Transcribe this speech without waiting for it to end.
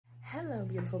Hello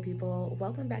beautiful people,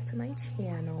 welcome back to my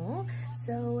channel.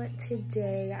 So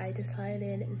today I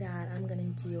decided that I'm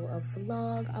gonna do a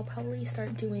vlog. I'll probably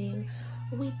start doing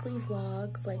weekly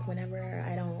vlogs, like whenever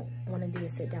I don't want to do a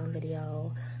sit-down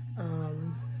video.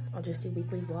 I'll just do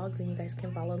weekly vlogs and you guys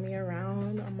can follow me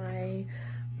around on my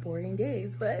boring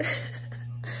days. But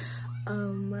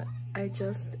I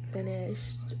just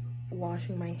finished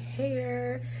washing my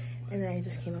hair and then I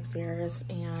just came upstairs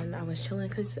and I was chilling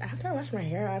because after I wash my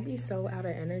hair, I'd be so out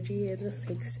of energy. It just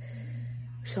takes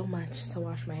so much to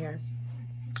wash my hair.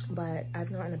 But I've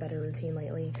gotten a better routine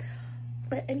lately.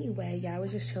 But anyway, yeah, I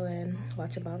was just chilling,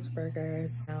 watching Bob's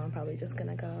Burgers. Now I'm probably just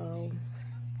gonna go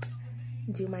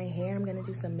do my hair. I'm gonna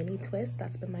do some mini twists.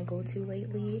 That's been my go-to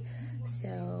lately.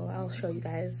 So I'll show you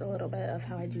guys a little bit of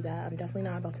how I do that. I'm definitely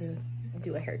not about to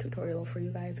do a hair tutorial for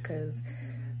you guys because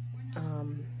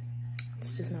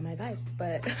it's just not my vibe,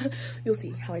 but you'll see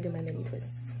how I do my mini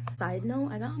twists. Side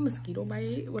note, I got a mosquito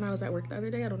bite when I was at work the other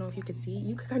day. I don't know if you could see.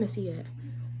 You could kind of see it.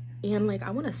 And like,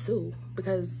 I want to sue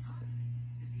because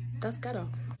that's ghetto.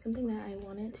 Something that I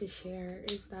wanted to share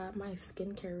is that my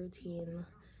skincare routine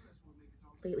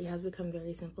lately has become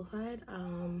very simplified.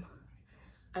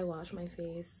 I wash my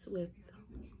face with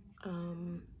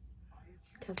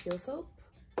Castile soap,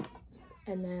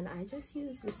 and then I just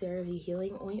use the CeraVe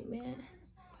healing ointment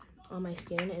on my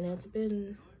skin, and it's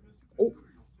been, oh,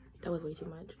 that was way too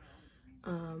much.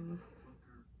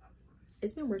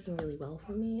 It's been working really well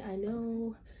for me. I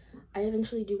know I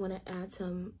eventually do want to add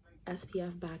some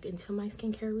SPF back into my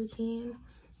skincare routine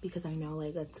because I know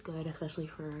like that's good, especially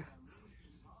for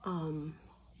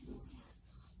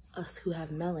us who have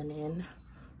melanin.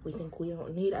 We think we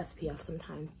don't need SPF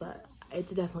sometimes, but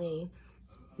it's definitely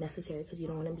necessary because you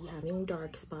don't want to be having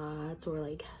dark spots or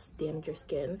like damage your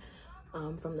skin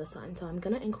from the sun. So I'm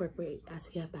gonna incorporate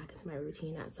SPF back into my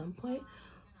routine at some point,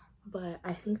 but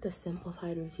I think the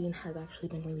simplified routine has actually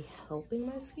been really helping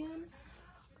my skin.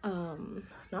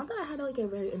 Not that I had like a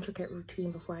very intricate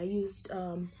routine before. I used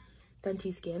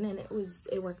Fenty Skin and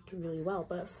it worked really well,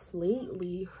 but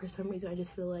lately for some reason I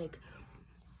just feel like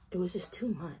it was just too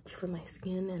much for my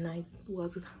skin and I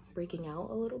was breaking out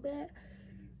a little bit.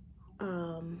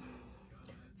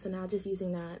 So now just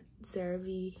using that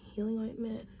CeraVe healing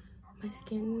ointment, my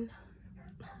skin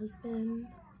has been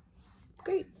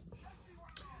great.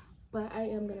 But I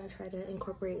am gonna try to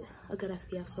incorporate a good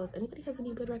SPF. So if anybody has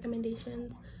any good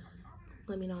recommendations,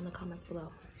 let me know in the comments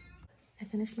below. I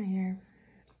finished my hair.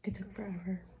 It took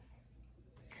forever.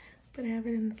 But I have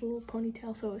it in this little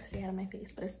ponytail so it stayed out of my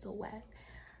face, but it's still wet.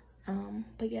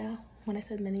 But yeah, when I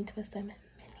said mini twist, I meant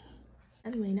mini.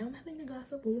 Anyway, now I'm having a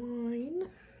glass of wine.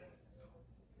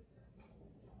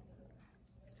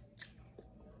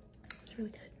 It's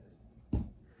really good.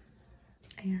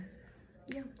 And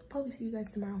yeah, I'll probably see you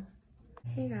guys tomorrow.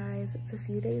 Hey guys, it's a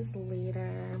few days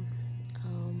later.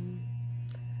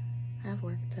 I have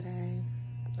work today.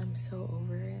 I'm so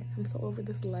over it. I'm so over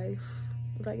this life.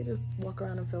 If I could just walk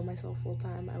around and film myself full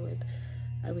time,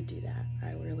 I would do that.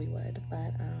 I really would.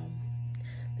 But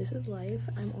this is life.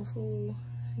 I'm also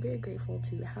very grateful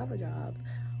to have a job,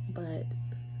 but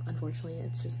unfortunately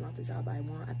it's just not the job I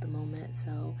want at the moment.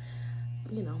 So,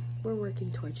 you know, we're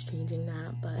working towards changing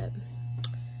that, but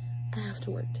I have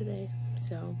to work today.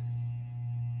 So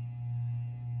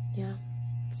yeah,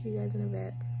 see you guys in a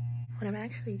bit. What I'm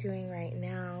actually doing right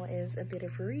now is a bit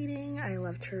of reading. I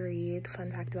love to read.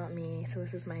 Fun fact about me, so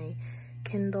this is my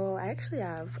Kindle. I actually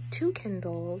have two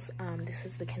Kindles. This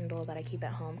is the Kindle that I keep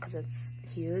at home because it's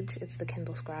huge. It's the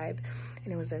Kindle Scribe,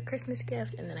 and it was a Christmas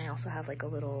gift. And then I also have like a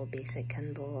little basic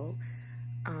Kindle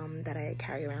that I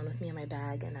carry around with me in my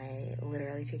bag, and I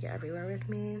literally take it everywhere with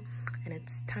me. And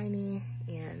it's tiny,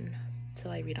 and so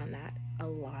I read on that a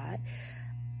lot.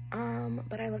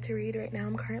 But I love to read right now.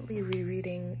 I'm currently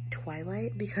rereading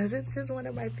Twilight because it's just one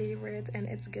of my favorites and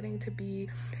it's getting to be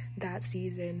that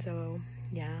season. So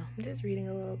yeah, I'm just reading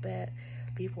a little bit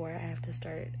before I have to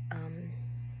start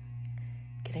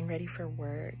getting ready for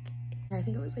work. I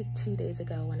think it was like 2 days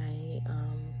ago when I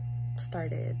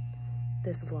started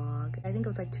this vlog. I think it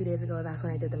was like 2 days ago, that's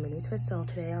when I did the mini twist. So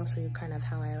today I'll show you kind of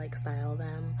how I like style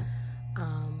them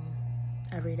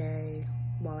every day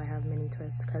while I have mini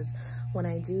twists, because when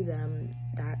I do them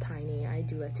that tiny, I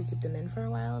do like to keep them in for a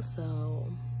while,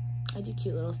 so I do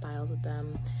cute little styles with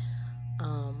them.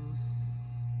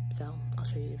 So I'll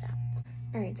show you that.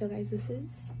 All right, so guys, this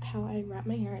is how I wrap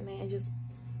my hair at night. I just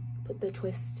put the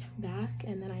twist back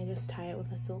and then I just tie it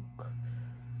with a silk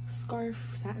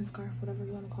scarf, satin scarf, whatever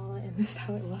you want to call it, and this is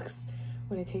how it looks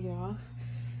when I take it off.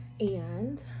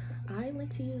 And I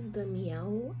like to use the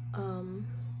Mielle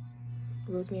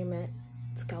Rosemary Mint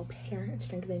scalp hair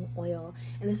strengthening oil,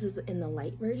 and this is in the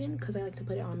light version because I like to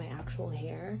put it on my actual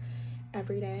hair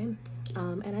every day.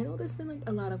 And I know there's been like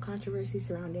a lot of controversy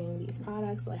surrounding these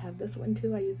products, so I have this one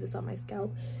too. I use this on my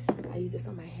scalp, I use this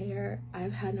on my hair.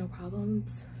 I've had no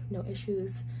problems, no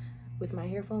issues with my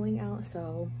hair falling out,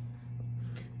 so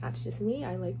that's just me.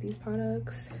 I like these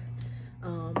products.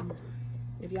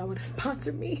 If y'all want to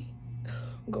sponsor me,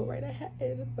 go right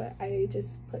ahead. But I just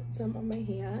put some on my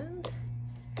hand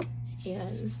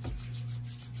and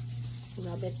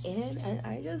rub it in, and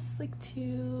I just like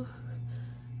to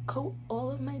coat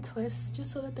all of my twists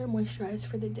just so that they're moisturized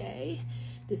for the day.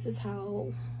 This is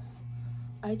how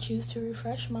I choose to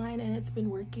refresh mine, and it's been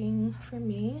working for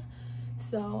me.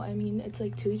 So I mean, it's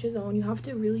like to each his own. You have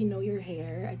to really know your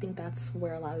hair. I think that's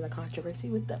where a lot of the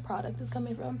controversy with the product is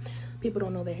coming from. People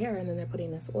don't know their hair, and then they're putting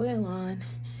this oil on,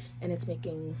 and it's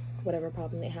making whatever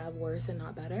problem they have worse and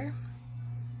not better.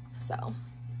 So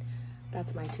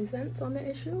that's my 2 cents on the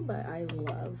issue, but I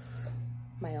love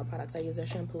my own products. I use their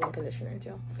shampoo and conditioner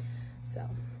too. So,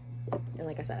 and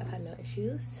like I said, I've had no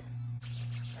issues.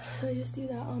 So I just do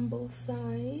that on both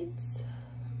sides.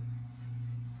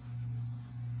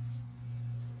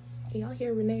 Y'all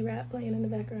hear Renee Rapp playing in the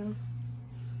background.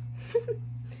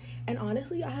 And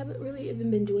honestly, I haven't really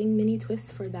even been doing mini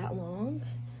twists for that long,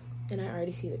 and I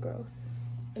already see the growth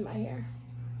in my hair.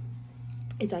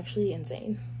 It's actually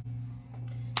insane.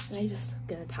 And I just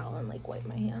get a towel and like wipe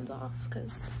my hands off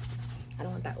because I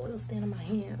don't want that oil staying on my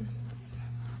hands.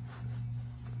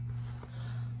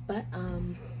 But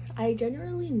I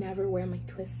generally never wear my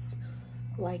twists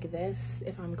like this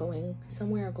if I'm going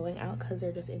somewhere or going out, because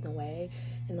they're just in the way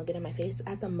and they'll get in my face.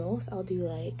 At the most, I'll do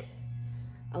like,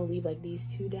 I'll leave like these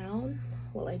 2 down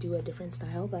while I do a different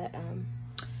style. But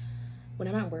when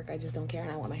I'm at work, I just don't care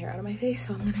and I want my hair out of my face,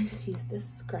 so I'm gonna just use this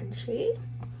scrunchie,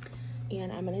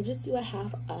 and I'm gonna just do a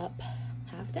half up,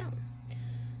 half down.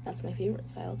 That's my favorite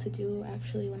style to do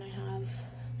actually when I have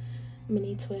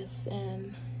mini twists,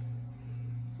 and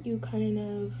you kind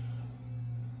of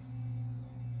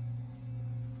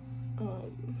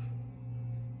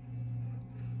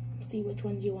see which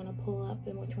ones you want to pull up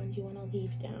and which ones you want to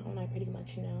leave down. I pretty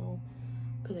much know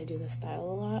because I do this style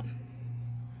a lot.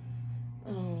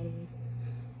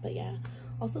 But yeah,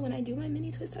 also when I do my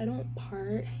mini twist, I don't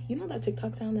part. You know that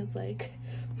TikTok sound that's like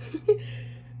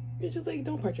you're just like,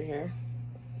 don't part your hair,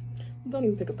 don't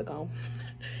even pick up the comb.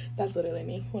 That's literally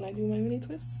me when I do my mini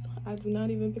twists. I do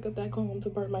not even pick up that comb to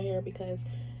part my hair because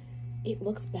it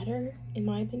looks better, in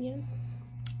my opinion,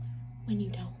 when you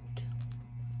don't.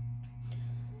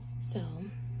 So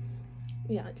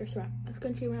yeah, just wrap the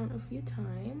scrunchie around a few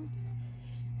times.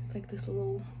 It's like this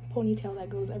little ponytail that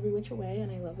goes every which way, and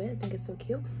I love it. I think it's so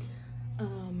cute.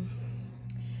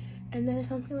 And then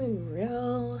if I'm feeling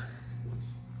real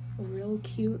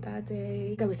cute that day,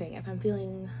 like I was saying, if I'm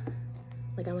feeling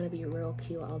like I want to be real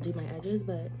cute, I'll do my edges,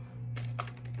 but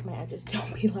my edges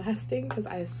don't be lasting because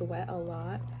I sweat a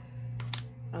lot.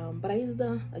 But I use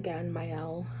the, again,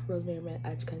 Mielle Rosemary Mint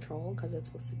Edge Control because it's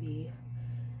supposed to be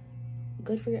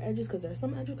good for your edges, because there are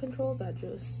some edge controls that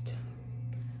just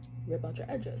rip out your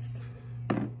edges.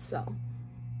 So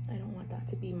I don't want that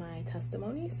to be my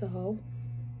testimony, so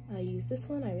I use this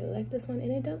one. I really like this one,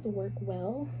 and it does work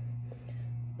well.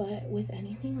 But with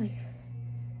anything, like,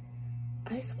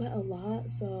 I sweat a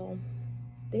lot, so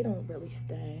they don't really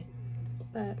stay.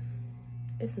 But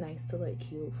it's nice to look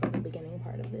cute for the beginning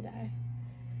part of the day,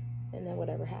 and then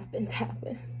whatever happens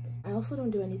happens. I also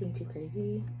don't do anything too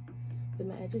crazy with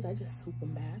my edges. I just swoop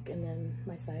them back, and then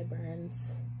my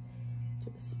sideburns,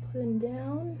 just put them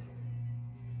down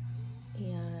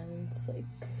and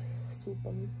like swoop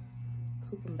them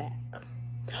back.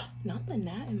 Not the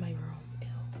gnat in my room. Ew.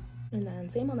 And then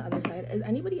same on the other side. Does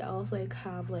anybody else like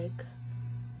have like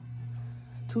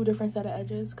 2 different set of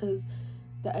edges? Because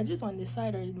the edges on this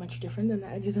side are much different than the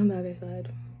edges on the other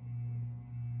side,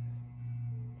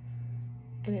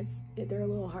 and they're a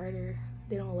little harder.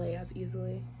 They don't lay as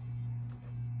easily.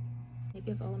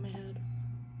 Maybe it's all in my head,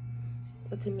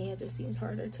 but to me it just seems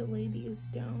harder to lay these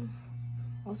down.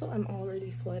 Also, I'm already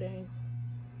sweating.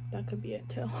 That could be it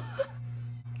too.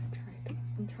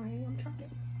 I'm trying.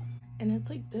 And it's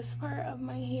like this part of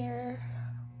my hair,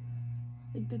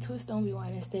 like the twists don't be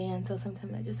wanting to stay in, so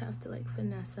sometimes I just have to like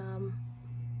finesse them.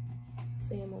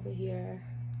 Same over here.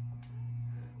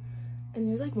 And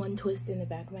there's like one twist in the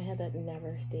back of my head that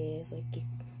never stays. Like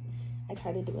I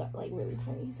try to do it like really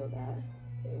tiny so that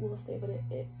it will stay, but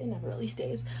it never really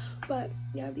stays. But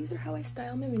yeah, these are how I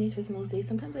style my mini twists most days.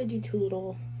 Sometimes I do 2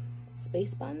 little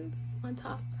space buns on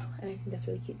top, and I think that's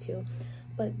really cute too.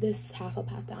 But this half up,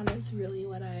 half down is really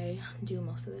what I do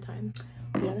most of the time.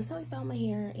 Yeah, that's how I style my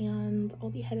hair, and I'll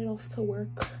be headed off to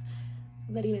work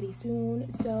very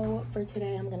soon. So for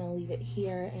today, I'm gonna leave it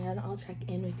here, and I'll check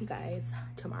in with you guys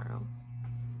tomorrow.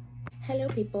 Hello,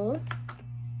 people.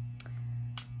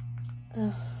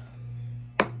 I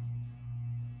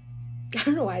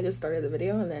don't know why I just started the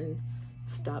video and then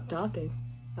stopped talking.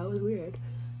 That was weird.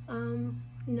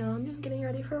 No, I'm just getting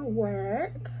ready for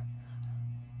work.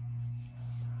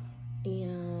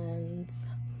 And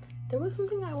there was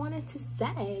something I wanted to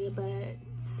say, but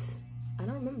I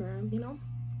don't remember, you know?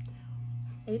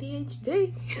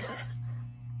 ADHD.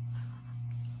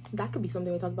 That could be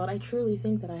something we talk about. I truly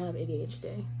think that I have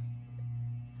ADHD.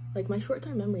 Like, my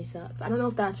short-term memory sucks. I don't know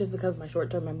if that's just because my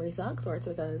short-term memory sucks, or it's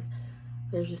because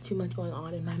there's just too much going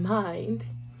on in my mind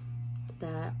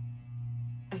that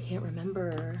I can't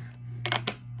remember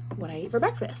what I ate for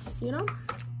breakfast, you know?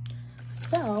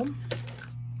 So,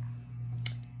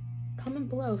 comment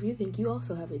below if you think you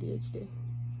also have ADHD.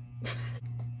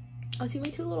 Oh, see my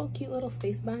two cute little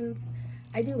space buns?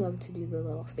 I do love to do the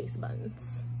little space buns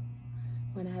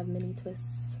when I have mini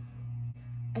twists.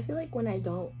 I feel like when I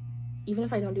don't, even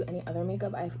if I don't do any other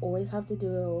makeup, I always have to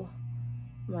do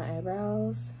my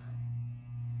eyebrows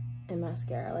and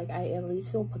mascara. Like, I at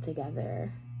least feel put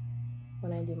together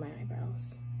when I do my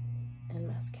eyebrows and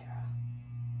mascara.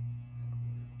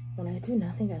 When I do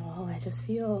nothing at all, I just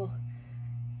feel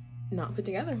not put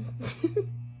together.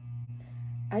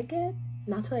 I get,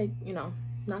 not to, like, you know,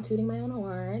 not tooting my own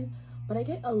horn, but I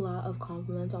get a lot of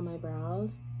compliments on my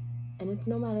brows, and it's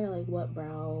no matter like what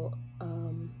brow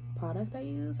product I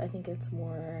use. I think it's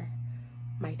more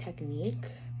my technique,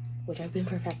 which I've been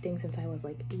perfecting since I was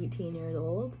like 18 years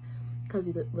old. Because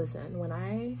listen, when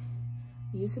I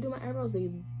used to do my eyebrows, they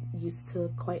used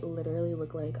to quite literally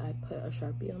look like I put a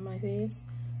Sharpie on my face.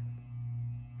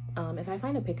 If I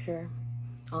find a picture,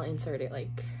 I'll insert it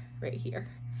like right here,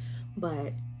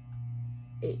 but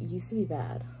it used to be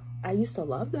bad. I used to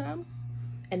love them,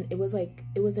 and it was like,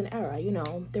 it was an era, you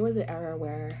know. There was an era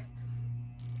where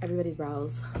everybody's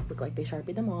brows looked like they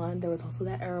Sharpied them on. There was also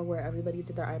that era where everybody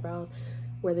did their eyebrows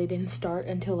where they didn't start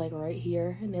until like right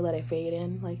here and they let it fade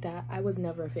in like that. I was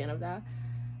never a fan of that.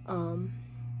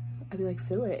 I'd be like,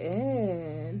 fill it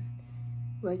in.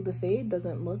 Like, the fade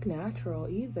doesn't look natural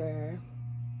either.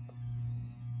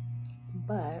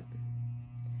 But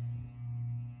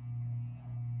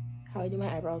how I do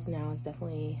my eyebrows now is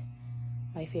definitely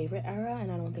my favorite era,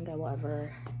 and I don't think I will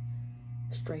ever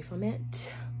stray from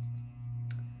it.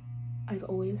 I've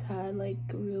always had like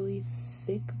really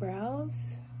thick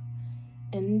brows,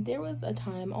 and there was a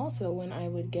time also when I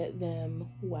would get them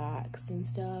waxed and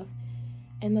stuff,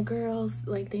 and the girls,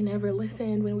 like, they never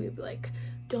listened when we would be like,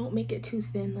 don't make it too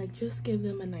thin, like, just give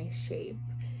them a nice shape.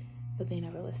 But they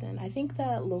never listened. I think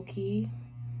that low-key,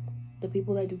 the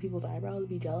people that do people's eyebrows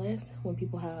be jealous when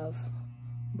people have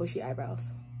bushy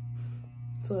eyebrows.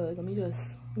 So like, let me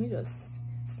just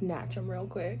snatch them real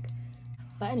quick.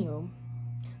 But anywho,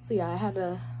 so yeah, I had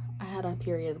a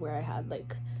period where I had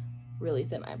like really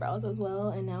thin eyebrows as well,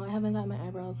 and now I haven't got my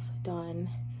eyebrows done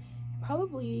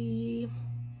probably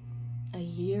a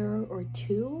year or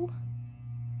two,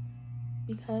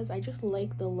 because I just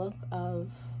like the look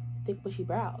of thick bushy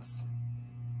brows,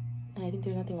 and I think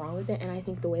there's nothing wrong with it, and I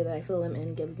think the way that I fill them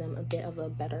in gives them a bit of a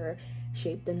better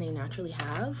shape than they naturally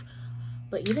have.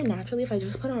 But even naturally, if I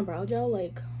just put on brow gel,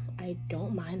 like, I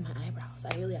don't mind my eyebrows.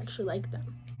 I really actually like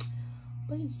them.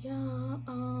 But yeah,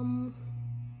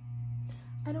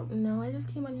 I don't know. I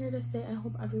just came on here to say I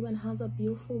hope everyone has a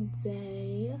beautiful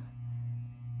day.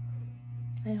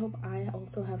 I hope I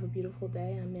also have a beautiful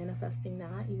day. I'm manifesting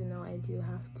that, even though I do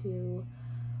have to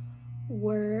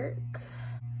work.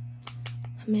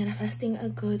 I'm manifesting a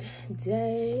good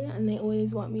day, and they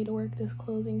always want me to work this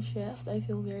closing shift. I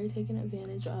feel very taken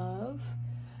advantage of,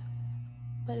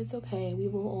 but it's okay. We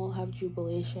will all have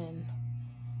jubilation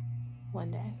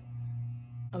one day.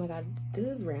 Oh my god, this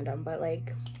is random, but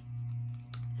like,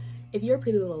 if you're a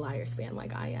Pretty Little Liars fan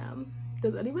like I am,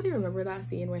 does anybody remember that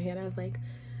scene where Hannah's like,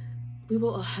 we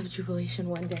will all have jubilation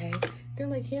one day? They're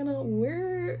like, Hannah,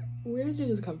 where did you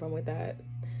just come from with that?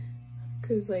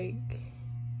 Because like,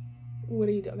 what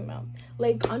are you talking about?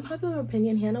 Like, unpopular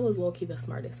opinion, Hannah was low-key the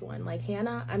smartest one. Like,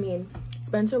 Hannah, I mean,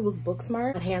 Spencer was book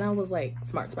smart, but Hannah was like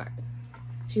smart.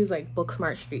 She was like book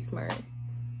smart, street smart,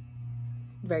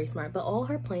 very smart. But all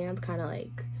her plans kind of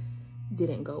like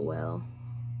didn't go well.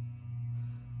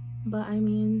 But I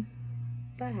mean,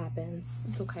 that happens.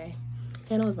 It's okay.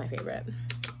 Hannah was my favorite.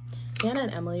 Hannah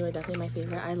and Emily were definitely my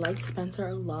favorite. I liked Spencer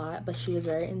a lot, but she was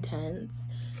very intense.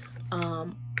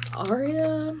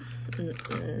 Aria,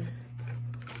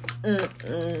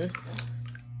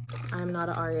 I'm not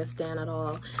an Arya stan at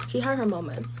all. She had her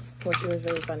moments where she was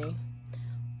really funny,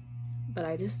 but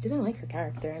I just didn't like her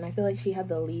character, and I feel like she had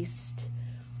the least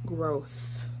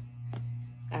growth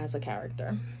as a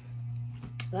character.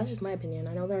 That's just my opinion.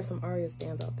 I know there are some Arya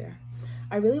stans out there.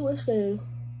 I really wish they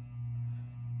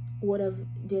would have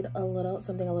did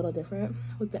something a little different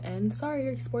with the end.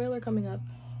 Sorry, spoiler coming up.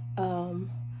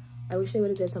 I wish they would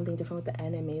have did something different with the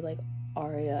end and made like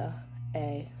Arya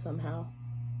A somehow,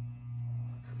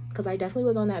 because I definitely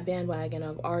was on that bandwagon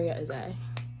of Arya is A,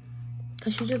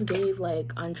 because she just gave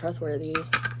like untrustworthy.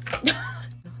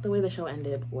 The way the show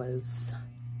ended was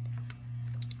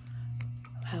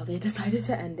how they decided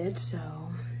to end it, so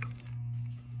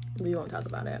we won't talk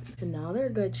about it. Another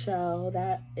good show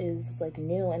that is like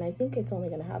new, and I think it's only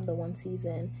gonna have the one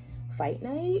season, Fight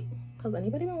Night. Has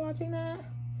anybody been watching that?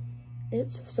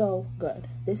 It's so good.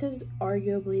 This is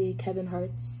arguably Kevin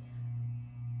Hart's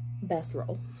best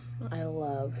role. I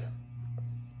love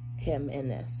him in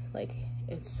this. Like,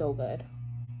 it's so good.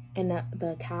 And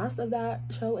the cast of that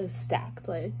show is stacked.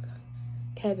 Like,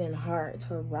 Kevin Hart,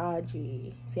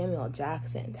 Taraji, Samuel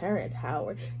Jackson, Terrence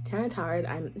Howard. Terrence Howard,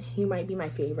 he might be my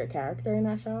favorite character in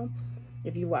that show.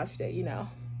 If you watched it, you know.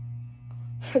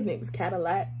 His name is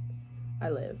Cadillac.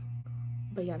 I live.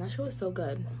 But yeah, that show is so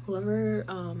good. Whoever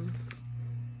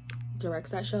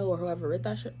directs that show, or whoever wrote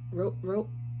that show,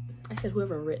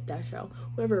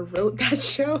 whoever wrote that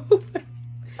show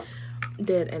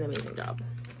did an amazing job.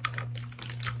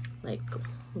 Like,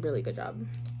 really good job.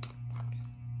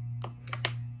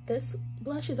 This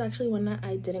blush is actually one that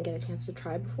I didn't get a chance to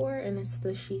try before, and it's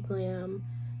the SheGlam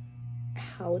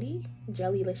Howdy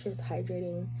Jellylicious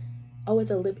Hydrating. Oh,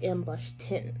 it's a lip and blush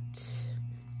tint.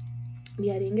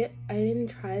 Yeah, I didn't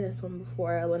try this one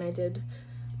before. When I did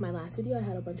my last video, I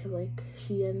had a bunch of like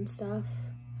Shein stuff.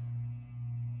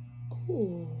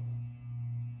 Ooh,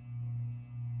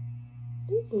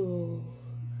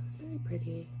 it's very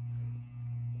pretty.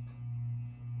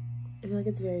 I feel like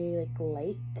it's very like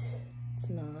light. It's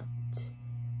not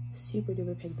super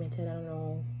duper pigmented. I don't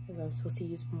know if I'm supposed to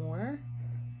use more.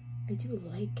 I do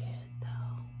like it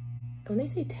though. When they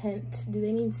say tint, do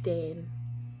they mean stain?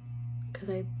 Because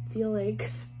I feel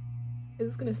like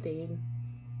it's gonna stain.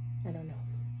 I don't know.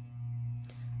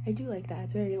 I do like that.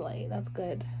 It's very light. That's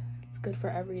good. It's good for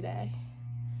every day.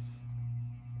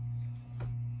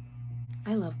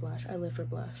 I love blush. I live for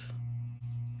blush.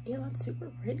 Yeah, that's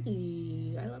super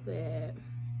pretty. I love it.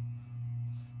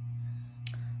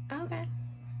 Okay.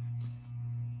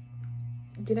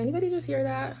 Did anybody just hear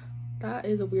that? That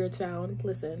is a weird sound.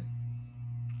 Listen.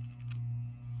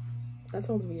 That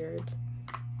sounds weird.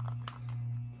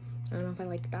 I don't know if I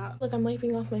like that. Look, I'm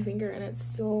wiping off my finger and it's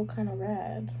still kind of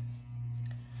red.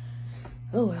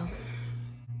 Oh well.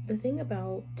 The thing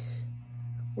about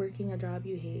working a job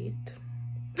you hate,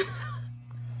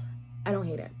 I don't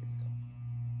hate it,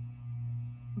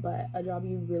 but a job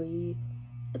you really,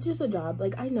 it's just a job.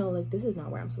 Like, I know, like, this is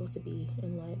not where I'm supposed to be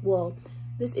in life. Well,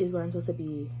 this is where I'm supposed to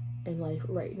be in life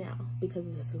right now, because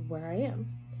this is where I am.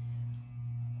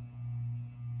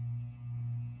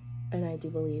 And I do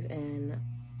believe in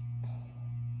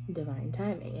divine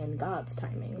timing and God's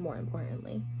timing, more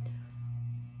importantly.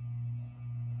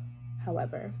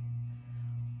 However,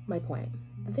 my point,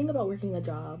 the thing about working a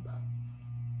job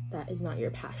that is not your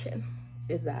passion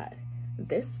is that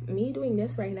me doing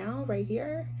this right now, right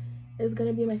here, is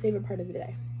gonna be my favorite part of the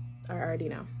day. I already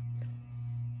know.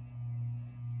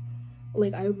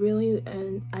 Like, I really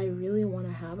want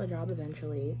to have a job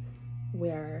eventually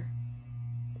where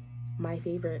my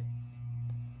favorite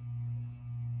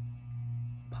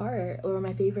part, or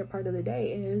my favorite part of the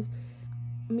day, is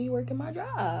me working my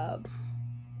job.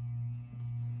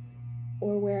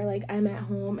 Or where, like, I'm at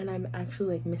home and I'm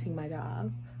actually, like, missing my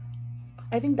job.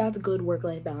 I think that's good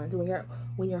work-life balance. When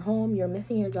you're home, you're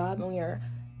missing your job, and when you're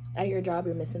at your job,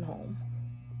 you're missing home.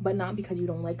 But not because you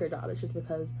don't like your job. It's just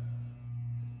because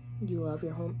you love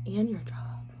your home and your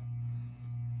job.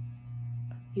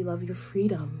 You love your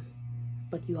freedom,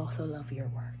 but you also love your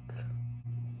work.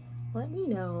 Let me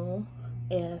know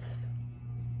if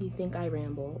you think I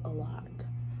ramble a lot,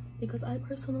 because I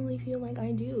personally feel like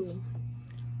I do.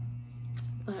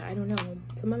 But I don't know.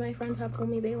 Some of my friends have told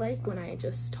me they like when I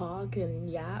just talk and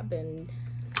yap and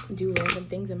do random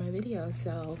things in my videos.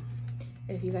 So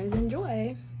if you guys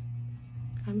enjoy,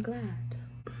 I'm glad.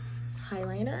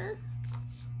 Highlighter?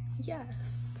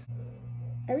 Yes.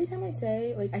 Every time I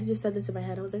say, like, I just said this in my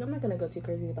head, I was like, I'm not gonna go too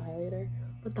crazy with the highlighter.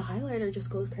 But the highlighter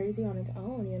just goes crazy on its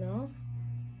own, you know?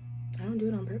 I don't do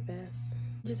it on purpose.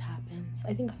 It just happens.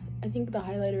 I think the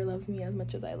highlighter loves me as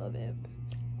much as I love it.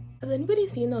 Has anybody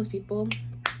seen those people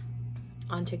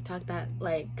on TikTok that,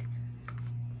 like,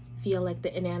 feel like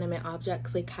the inanimate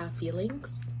objects like have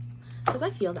feelings, because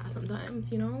I feel that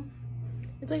sometimes, you know.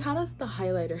 It's like, how does the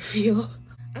highlighter feel?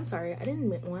 I'm sorry, I didn't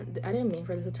mean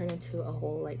for this to turn into a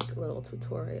whole like little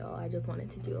tutorial. I just wanted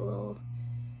to do a little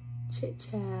chit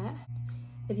chat.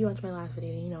 If you watch my last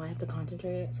video, you know I have to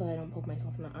concentrate so I don't poke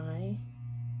myself in the eye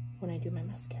when I do my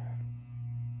mascara.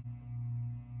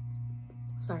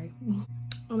 Sorry.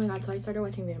 Oh my god, so I started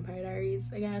watching Vampire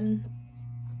Diaries again.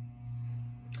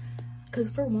 Because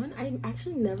for one, I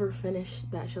actually never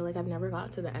finished that show. Like, I've never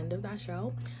got to the end of that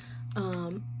show.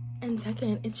 And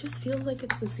second, it just feels like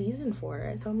it's the season for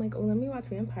it. So I'm like, oh, let me watch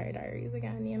Vampire Diaries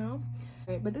again, you know?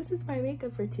 Right, but this is my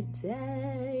makeup for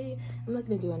today. I'm not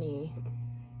gonna do any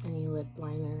lip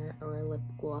liner or lip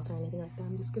gloss or anything like that.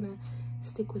 I'm just gonna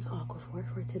stick with Aquaphor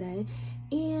for today,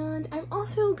 and I'm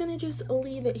also gonna just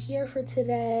leave it here for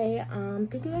today.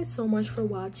 Thank you guys so much for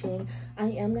watching. I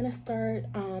am gonna start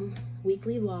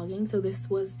weekly vlogging, so this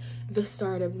was the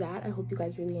start of that. I hope you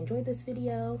guys really enjoyed this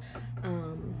video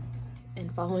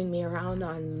and following me around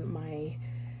on my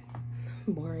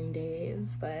boring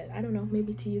days, but I don't know,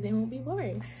 maybe to you they won't be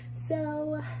boring.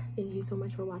 So thank you so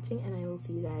much for watching, and I will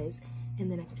see you guys in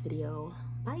the next video.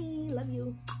 Bye, love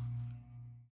you.